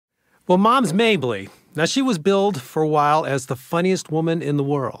Well, Moms Mabley. Now, she was billed for a while as the funniest woman in the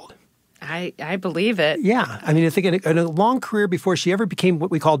world. I believe it. Yeah. I mean, I think in a long career before she ever became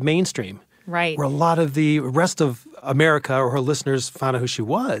what we called mainstream. Right. Where a lot of the rest of America or her listeners found out who she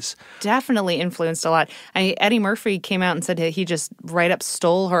was. Definitely influenced a lot. Eddie Murphy came out and said he just right up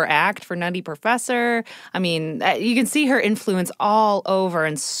stole her act for Nutty Professor. I mean, you can see her influence all over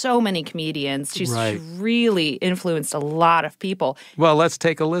in so many comedians. She's really influenced a lot of people. Well, let's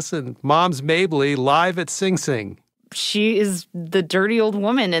take a listen. Moms Mabley live at Sing Sing. She is the dirty old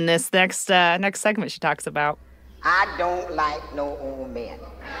woman in this next segment she talks about. I don't like no old men.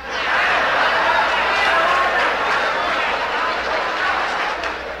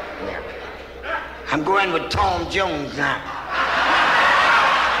 I'm going with Tom Jones now.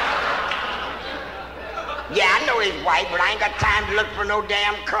 Yeah, I know he's white, but I ain't got time to look for no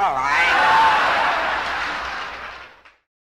damn car, all right?